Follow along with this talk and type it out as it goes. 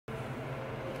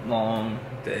long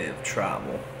day of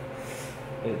travel.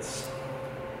 It's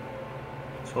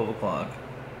 12 o'clock.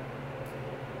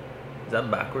 Is that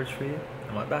backwards for you?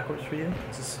 Am I backwards for you?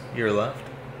 Is this your left?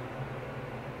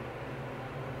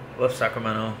 Left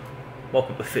Sacramento.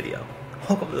 Welcome to the video.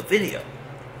 Welcome to the video.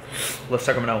 Left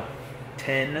Sacramento,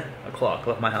 10 o'clock.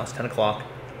 Left my house, 10 o'clock.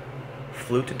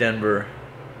 Flew to Denver.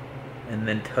 And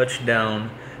then touched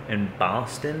down in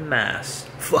Boston, Mass.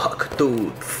 Fuck,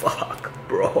 dude. Fuck,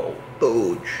 bro.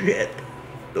 Dude, shit.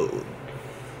 Dude.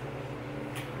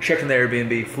 Checked in the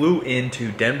Airbnb, flew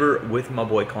into Denver with my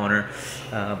boy Connor,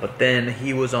 but then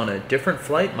he was on a different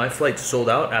flight. My flight sold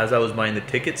out as I was buying the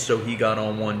tickets, so he got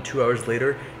on one 2 hours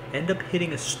later. Ended up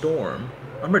hitting a storm.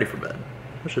 I'm ready for bed.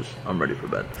 I'm ready for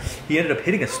bed. He ended up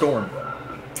hitting a storm,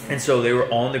 and so they were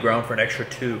on the ground for an extra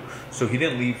 2. So he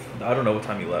didn't leave. I don't know what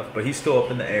time he left, but he's still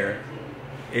up in the air.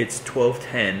 It's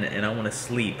 12:10, and I want to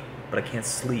sleep, but I can't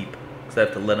sleep. I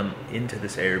have to let him into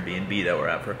this Airbnb that we're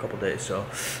at for a couple days. So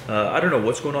I don't know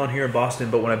what's going on here in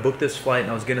Boston, but when I booked this flight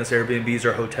and I was getting us Airbnbs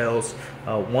or hotels,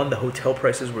 the hotel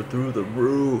prices were through the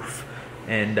roof,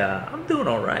 and I'm doing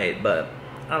all right, but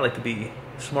I like to be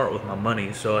smart with my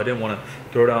money, so I didn't want to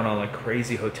throw down on like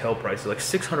crazy hotel prices, like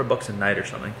 $600 a night or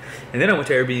something. And then I went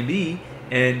to Airbnb,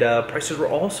 and prices were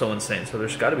also insane. So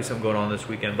there's got to be something going on this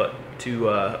weekend. But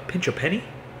to pinch a penny,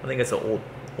 I think that's an old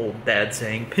dad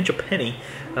saying, pinch a penny.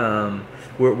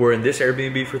 We're in this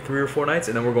Airbnb for 3 or 4 nights,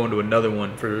 and then we're going to another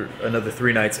one for another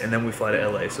 3 nights, and then we fly to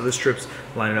LA. So this trip's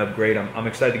lining up great. I'm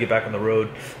excited to get back on the road.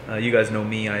 You guys know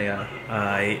me.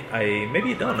 I maybe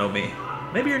you don't know me.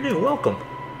 Maybe you're new. Welcome.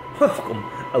 Welcome.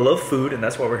 I love food, and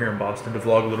that's why we're here in Boston to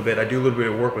vlog a little bit. I do a little bit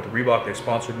of work with Reebok. They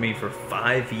sponsored me for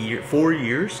 4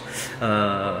 years,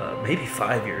 maybe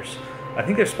 5 years. I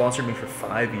think they've sponsored me for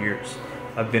 5 years.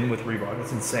 I've been with Reebok.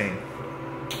 It's insane.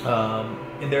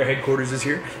 And their headquarters is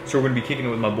here, so we're going to be kicking it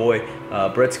with my boy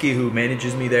Bretsky, who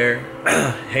manages me there,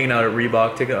 hanging out at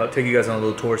Reebok. I'll take you guys on a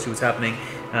little tour, see what's happening.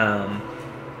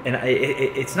 And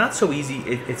it's not so easy.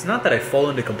 It's not that I fall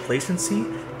into complacency,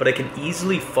 but I can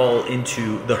easily fall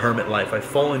into the hermit life. I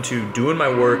fall into doing my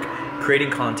work,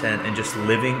 creating content, and just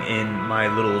living in my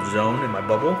little zone, in my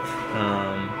bubble.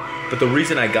 But the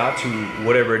reason I got to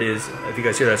whatever it is, if you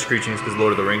guys hear that screeching, is because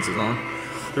Lord of the Rings is on.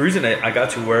 The reason I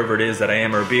got to wherever it is that I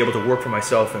am, or be able to work for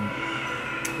myself and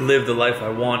live the life I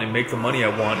want and make the money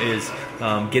I want, is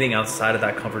getting outside of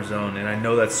that comfort zone. And I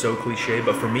know that's so cliche,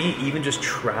 but for me, even just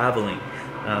traveling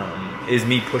is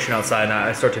me pushing outside. And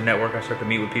I start to network, I start to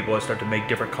meet with people, I start to make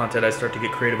different content, I start to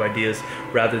get creative ideas,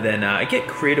 rather than I get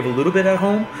creative a little bit at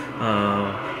home,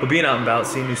 but being out and about,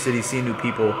 seeing new cities, seeing new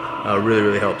people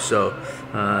really helps. So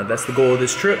that's the goal of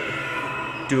this trip.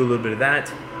 Do a little bit of that,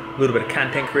 a little bit of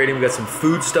content creating. We got some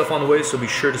food stuff on the way, so be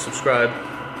sure to subscribe,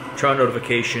 turn on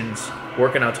notifications.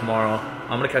 Working out tomorrow.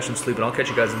 I'm gonna catch some sleep, and I'll catch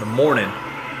you guys in the morning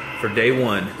for day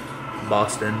 1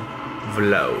 Boston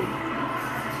vlog.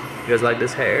 You guys like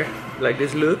this hair? Like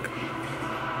this look?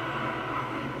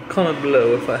 Comment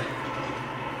below if I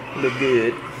look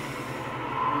good.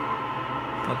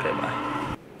 Okay, bye.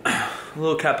 A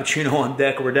little cappuccino on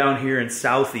deck. We're down here in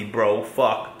Southie, bro.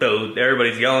 Fuck, dude.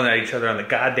 Everybody's yelling at each other on the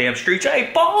goddamn streets.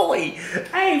 Hey, Paulie!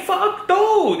 Hey, fuck,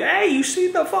 dude! Hey, you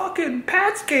see the fucking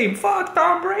Pats game? Fuck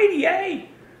Tom Brady, hey!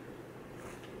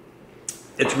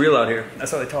 It's real out here.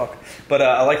 That's how they talk. But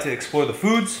I like to explore the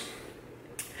foods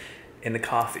and the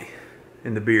coffee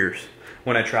and the beers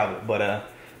when I travel. But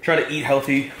try to eat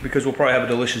healthy, because we'll probably have a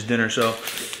delicious dinner. So,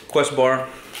 Quest Bar.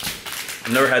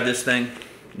 I've never had this thing.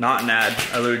 Not an ad.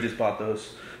 I literally just bought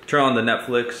those. Turn on the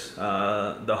Netflix.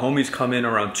 The homies come in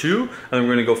around 2, and then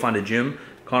we're gonna go find a gym.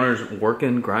 Connor's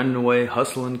working, grinding away,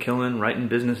 hustling, killing, writing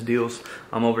business deals.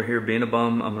 I'm over here being a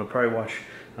bum. I'm gonna probably watch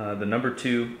the number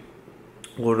 2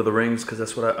 Lord of the Rings, because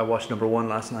that's what I watched number 1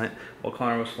 last night while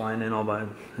Connor was flying in all by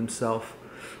himself.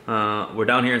 We're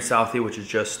down here in Southie, which is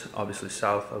just obviously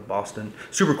south of Boston.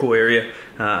 Super cool area.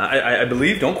 I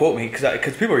believe, don't quote me,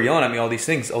 because people are yelling at me all these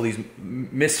things, all these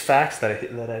misfacts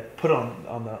that I put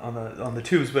on the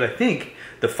tubes. But I think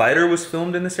The Fighter was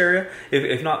filmed in this area.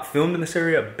 If not filmed in this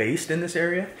area, based in this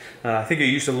area. I think it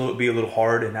used to be a little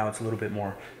hard, and now it's a little bit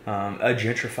more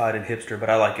gentrified and hipster. But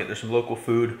I like it. There's some local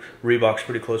food. Reebok's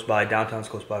pretty close by. Downtown's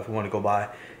close by if we want to go by,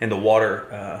 and the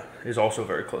water is also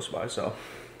very close by. So.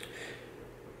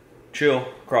 Chill,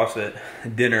 CrossFit,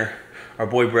 dinner, our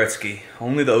boy Bretsky.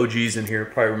 Only the OGs in here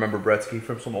probably remember Bretsky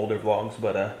from some older vlogs,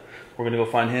 but we're gonna go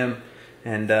find him,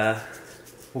 and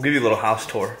we'll give you a little house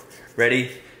tour.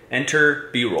 Ready? Enter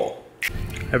B-roll.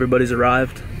 Everybody's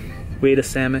arrived. We ate a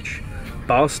sandwich.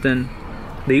 Boston,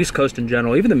 the East Coast in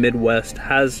general, even the Midwest,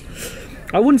 has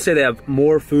I wouldn't say they have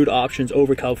more food options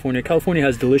over California. California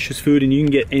has delicious food, and you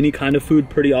can get any kind of food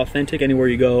pretty authentic anywhere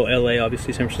you go. LA,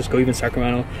 obviously, San Francisco, even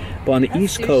Sacramento. But on the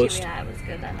East Coast, was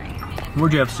good that night.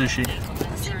 Where'd you have sushi?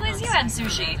 The same place you had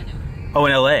sushi. Oh,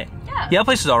 in LA? Yeah. Yeah, that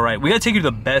place is all right. We gotta take you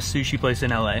to the best sushi place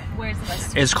in LA. Where's the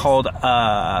best sushi? It's called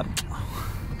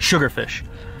Sugarfish.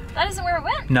 That isn't where it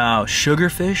went. No,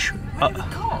 Sugarfish. What is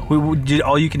it called? We did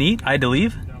all you can eat. I had to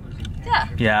leave. Yeah.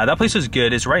 Yeah, that place is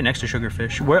good. It's right next to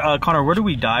Sugarfish. Where, Connor? Where did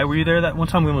we die? Were you there that one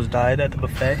time? We almost died at the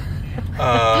buffet.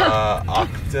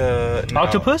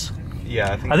 Octopus?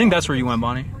 Yeah, I think that's where you went,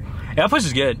 Bonnie. Yeah, that place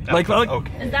is good. Like,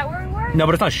 okay. Is that where we were? No,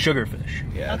 but it's not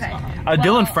Sugarfish. Yeah. Okay.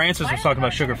 Dylan Francis was talking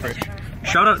about Sugarfish.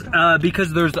 Shout out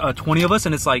because there's 20 of us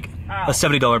and it's like a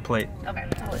 $70 plate. Okay,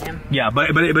 I'll let him. Yeah,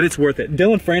 but it's worth it.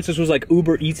 Dylan Francis was like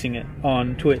Uber Eatsing it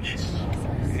on Twitch.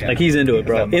 Yeah. Like he's into it,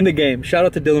 bro. In the game. Shout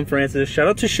out to Dylan Francis. Shout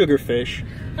out to Sugarfish.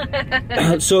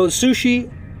 So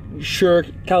sushi, sure,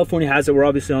 California has it. We're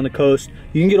obviously on the coast.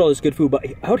 You can get all this good food, but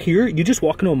out here, you just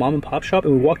walk into a mom and pop shop,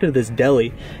 and we walked into this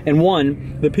deli. And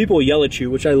one, the people yell at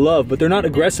you, which I love, but they're not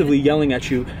aggressively yelling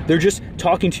at you. They're just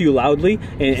talking to you loudly,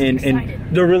 and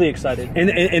they're really excited. And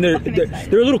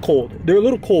they're a little cold. They're a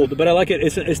little cold, but I like it.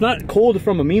 It's not cold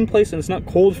from a mean place, and it's not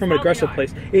cold from an aggressive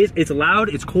place. It's loud.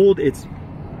 It's cold. It's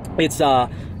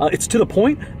to the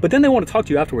point, but then they want to talk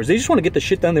to you afterwards. They just want to get the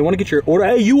shit done. They want to get your order.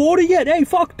 Hey, you order yet? Hey,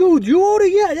 fuck, dude, you order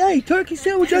yet? Hey, turkey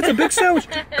sandwich, that's a big sandwich.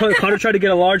 Connor tried to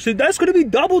get a large. Said, that's going to be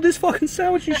double this fucking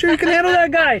sandwich. You sure you can handle that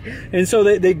guy? And so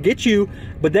they get you,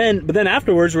 but then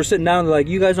afterwards, we're sitting down, like,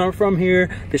 you guys aren't from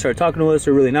here. They started talking to us.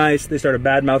 They're really nice. They started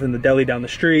bad-mouthing the deli down the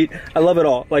street. I love it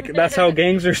all. Like, that's how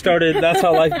gangs are started. That's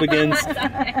how life begins.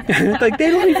 Like,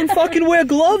 they don't even fucking wear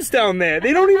gloves down there.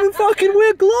 They don't even fucking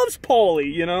wear gloves,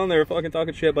 Paulie, you know? And they were fucking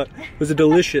talking shit, but it was a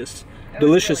delicious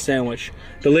sandwich.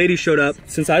 The lady showed up.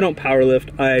 Since I don't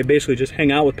powerlift, I basically just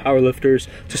hang out with powerlifters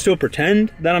to still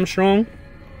pretend that I'm strong.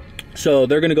 So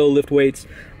they're gonna go lift weights.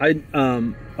 I'm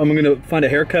gonna find a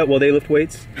haircut while they lift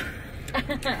weights.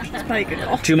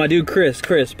 To my dude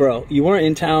Chris, bro, you weren't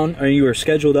in town or you were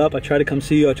scheduled up. I tried to come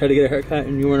see you. I tried to get a haircut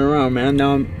and you weren't around, man.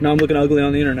 Now I'm looking ugly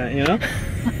on the internet, you know?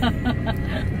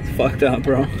 It's fucked up,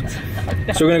 bro.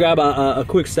 So we're gonna grab a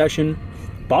quick session.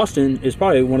 Boston is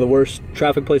probably one of the worst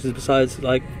traffic places besides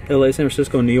like LA, San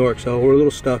Francisco, and New York. So we're a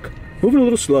little stuck, moving a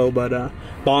little slow, but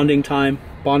bonding time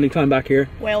back here.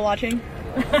 Whale watching.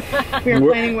 We are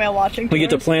planning whale watching. We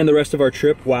get to plan the rest of our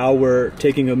trip while we're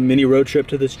taking a mini road trip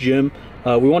to this gym.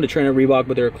 We wanted to train at Reebok,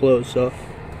 but they're closed. So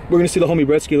we're gonna see the homie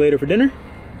Bretsky later for dinner.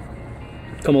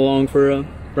 Come along for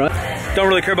right? Don't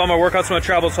really care about my workouts when I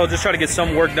travel, so I'll just try to get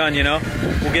some work done, you know?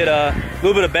 We'll get a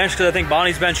little bit of bench, because I think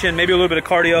Bonnie's benching, maybe a little bit of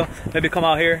cardio, maybe come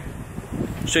out here,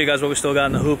 show you guys what we still got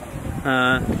in the hoop.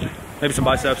 Maybe some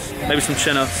biceps, maybe some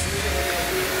chin-ups.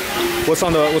 What's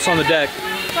on the deck? What's on the deck?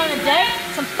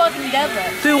 Some fucking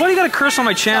deadlifts. Dude, why do you gotta curse on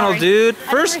my channel, Sorry. dude?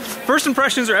 First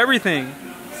impressions are everything.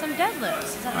 Some deadlifts.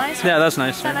 Is that nicer? Yeah, that's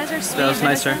nicer. Is that nicer? Yeah, that's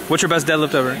nicer. What's your best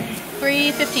deadlift ever?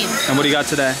 315. And what do you got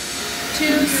today?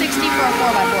 260 for a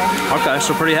 4x4. Okay,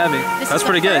 so pretty heavy. That's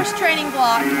pretty good. This is the first training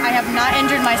block. I have not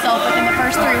injured myself within the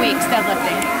first 3 weeks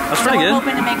deadlifting. That's pretty good. We're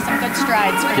hoping to make some good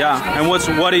strides. For Yeah, and what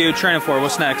are you training for?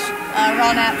 What's next?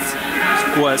 Raw nats.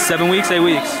 What, 7 weeks, 8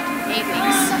 weeks? 8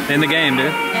 weeks. In the game, dude.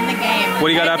 In the game.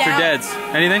 What do you got Head after down. deads?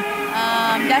 Anything?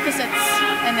 Deficits,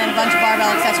 and then a bunch of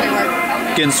barbell accessory work.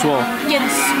 Getting swole.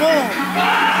 Getting swole.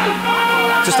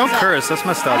 Just don't curse. That's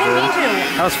messed up, dude.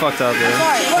 That was fucked up, dude.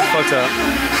 Sorry. That's fucked up.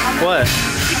 What?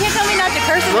 You can't tell me not to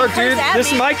curse. Look, dude,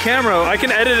 this is my camera. I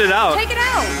can edit it out. Take it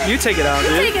out. You take it out,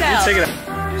 dude. Take it out. You take it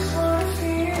out.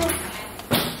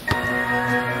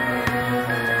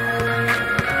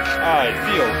 I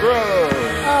feel gross.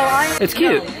 Oh, It's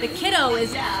cute. The kiddo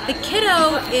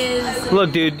is.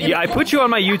 Look, dude, I put you on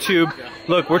my YouTube.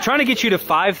 Look, we're trying to get you to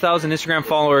 5,000 Instagram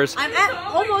followers. I'm at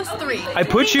almost 3. I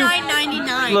put you.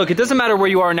 9.99. Look, it doesn't matter where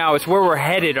you are now. It's where we're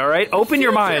headed. All right. Open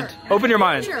your mind. Open your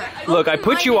mind. Look, I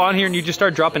put you on here and you just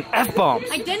start dropping f-bombs.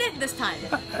 I didn't this time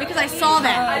because I saw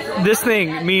that. This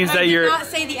thing means that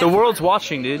the world's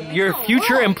watching, dude. Your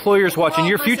future employer's watching.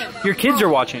 Your kids are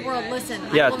watching. World, listen.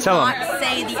 Yeah, I will tell not them.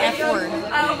 say the F word.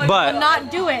 But I will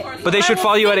not do it. But they should I will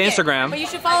follow you at think it, Instagram. But you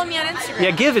should follow me on Instagram.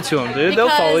 Yeah, give it to them, dude. They'll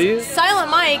follow you. Silent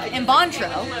Mike and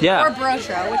Bontro, Yeah. or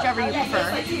Brotro, whichever you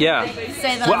prefer. Yeah.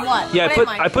 Say that I'm what? Yeah, What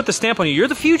am I put the stamp on you. You're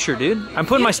the future, dude. I'm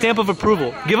putting my stamp of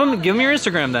approval. Give them your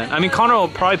Instagram then. I mean, Connor will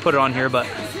probably put it on here, but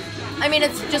I mean,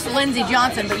 it's just Lindsay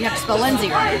Johnson, but you have to spell Lindsay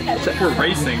right. If we're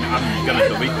racing, I'm gonna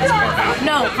delete this part out.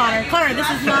 No, Connor. Connor, this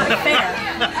is not fair.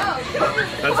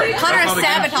 Connor is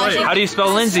sabotaging. How do you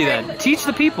spell Lindsay then? Teach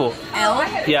the people. L.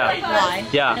 Yeah. Y.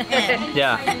 Yeah. N.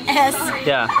 Yeah. S.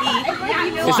 Yeah.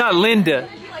 E. It's not Linda.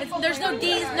 There's no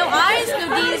D's, no I's,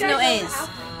 no D's, no A's.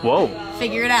 Whoa.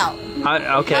 Figure it out.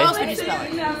 Okay. How else would you spell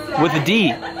it? With a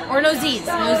D. Or no Z's.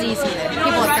 No Z's either.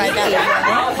 People have tried that.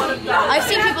 I've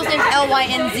seen people's names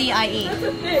L-Y-N-Z-I-E.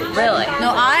 Really?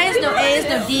 No I's, no A's,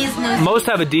 no D's, no Z's. Most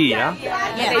have a D, yeah?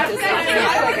 Yeah.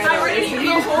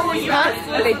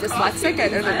 Are they dyslexic? I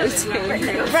don't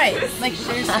understand. Right. Like,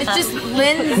 it's just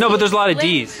Lynn. No, but there's a lot of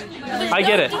D's. I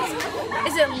get it.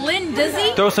 Is it Lynn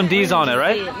Dizzy? Throw some D's on it,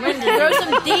 right? Throw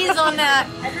some D's on that.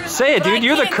 Say it, dude.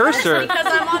 You're the cursor. Because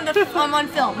I'm on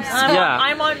film. So. Yeah.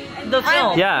 I'm on the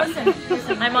film. Yeah.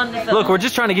 Listen. I'm on the film. Look, we're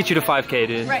just trying to get you to 5K,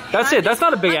 dude. Right. That's it. That's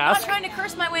not a big I'm ask. not trying to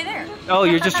curse my way there. Oh,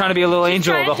 you're just trying to be a little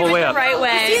angel the whole way up. Right You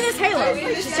way. see this halo?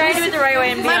 She's trying to do it the right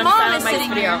way and be My on mom sound is my sitting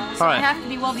video. here, so All I right. have to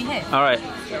be well behaved. All right.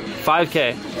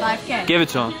 5K. 5K. Give it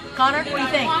to him. Connor, what do you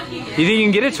think? You think you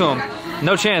can get it to him?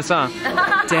 No chance, huh?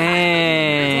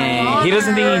 Dang. He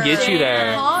doesn't think he can get you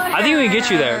there. I think we can get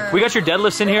you there. We got your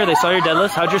deadlifts in here. They saw your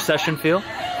deadlifts. How'd your session feel?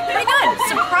 Pretty good.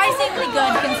 Surprisingly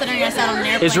good considering I sat on an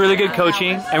airplane. It's really good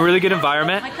coaching and really good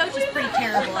environment. My coach is pretty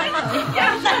terrible.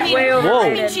 I mean, Way I mean,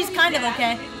 overrated. she's kind of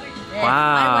okay. I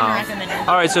Wow. wouldn't recommend her.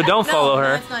 All right, so don't follow No,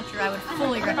 her. that's not true. I would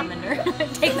fully recommend her.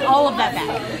 Take all of that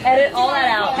back. Edit all that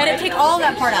out. Take all of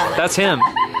that part out. That's him.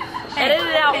 Edit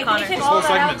it out, Connor. Take This all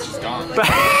whole that out. segment's just gone.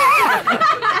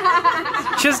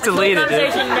 Just delete it, dude.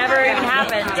 Conversation never even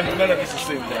happened. None of us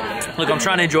assumed that. Look, I'm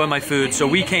trying to enjoy my food, so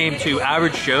we came to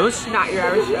Average Joe's, Not your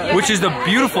average Joe. which is the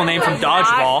beautiful name from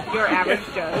Dodgeball. Your average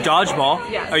Joe. Dodgeball.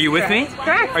 Yes, Are you with me?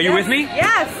 Correct. Are you with me?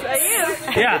 Yes, I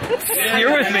am. Yeah.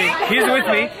 You're with me. He's with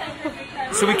me.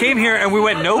 So we came here and we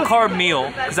went no carb meal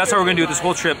because that's how we're gonna do it this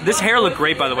whole trip. This hair looked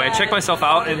great, by the way. I checked myself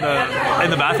out in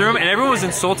the bathroom and everyone was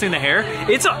insulting the hair.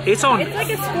 It's on It's like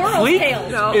a squirrel's fleek. tail.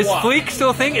 No. Is fleek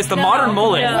still a thing? It's the modern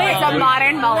mullet. It's a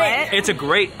modern mullet. It's a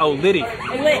great Liddy.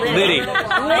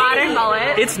 Modern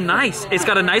mullet. It's nice. It's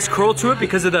got a nice curl to it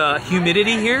because of the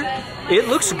humidity here. It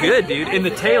looks good, dude. And the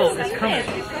tail is coming.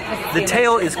 The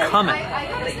tail is coming.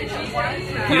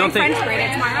 You don't think? French braid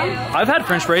it tomorrow? I've had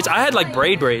French braids. I had like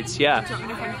braids. Yeah.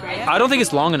 I don't think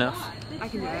it's long enough. I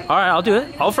can do it. All right, I'll do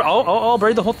it. I'll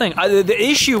braid the whole thing. The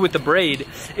issue with the braid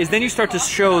is then you start to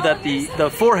show that the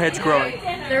forehead's growing.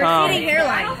 They're receding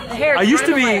hairline. The hair I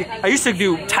used to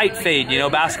do tight fade, you know,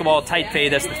 basketball tight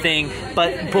fade. That's the thing.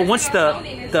 But once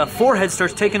the forehead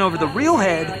starts taking over the real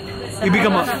head, you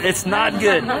become it's not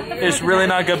good. It's really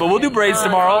not good. But we'll do braids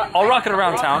tomorrow. I'll rock it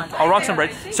around town. I'll rock some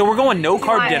braids. So we're going no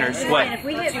carb dinners. What? If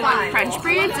we hit 5. French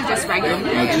braids or just regular?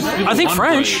 I think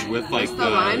French. With like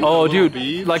Oh, dude,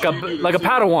 like a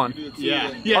Padawan.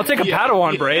 yeah. I'll take a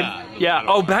Padawan braid. Yeah.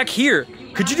 Oh, back here.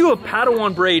 Could you do a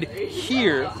Padawan braid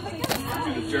here?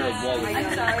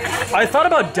 I thought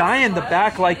about dyeing the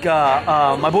back like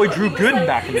my boy Drew Gooden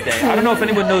back in the day. I don't know if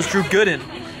anyone knows Drew Gooden.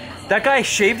 That guy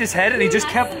shaved his head and he just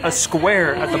kept a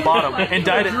square at the bottom and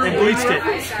dyed it and bleached it.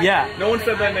 Yeah. No one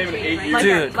said that name in 8 years.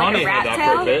 Dude. Connie had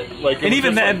that for a bit. Like, it And was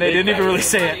even just then, like they didn't even really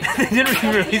say it. They didn't even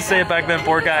really say it back then,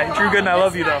 poor guy. Drew Gooden, I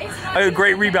love you though. A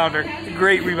great rebounder.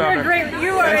 Great rebounder.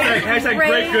 You are Hashtag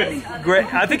great good.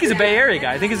 Great. I think he's a Bay Area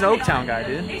guy. I think he's an Oaktown guy,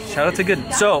 dude. Shout out to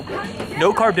Gooden. So,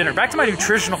 no carb dinner. Back to my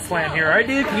nutritional plan here, all right,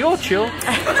 dude? Can you all chill?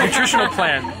 Nutritional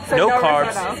plan. No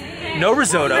carbs. No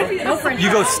risotto.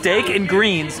 You go steak and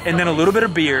greens and then a little bit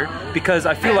of beer because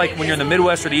I feel like when you're in the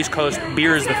Midwest or the East Coast,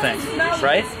 beer is the thing,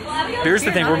 right? Beer's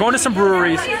the thing. We're going to some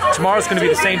breweries. Tomorrow's going to be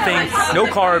the same thing. No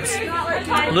carbs,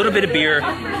 a little bit of beer.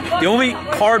 The only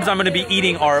carbs I'm going to be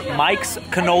eating are Mike's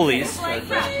cannolis.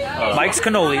 Mike's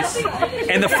cannolis.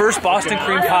 And the first Boston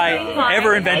cream pie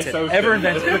ever invented. Ever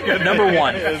invented. Number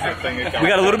 1. We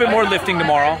got a little bit more lifting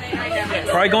tomorrow.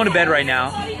 Probably going to bed right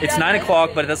now. It's 9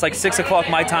 o'clock, but that's like 6 o'clock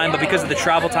my time. But because of the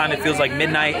travel time, it feels like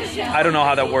midnight. I don't know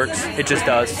how that works. It just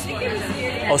does.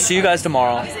 I'll see you guys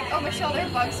tomorrow.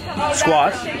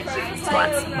 Squats.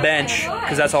 Bench,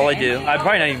 because that's all I do. I'd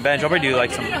probably not even bench. I'll probably do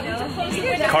like some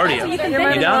cardio.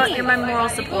 You down? You're my moral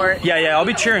support. Yeah, I'll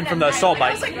be cheering from the assault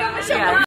bike. Yeah.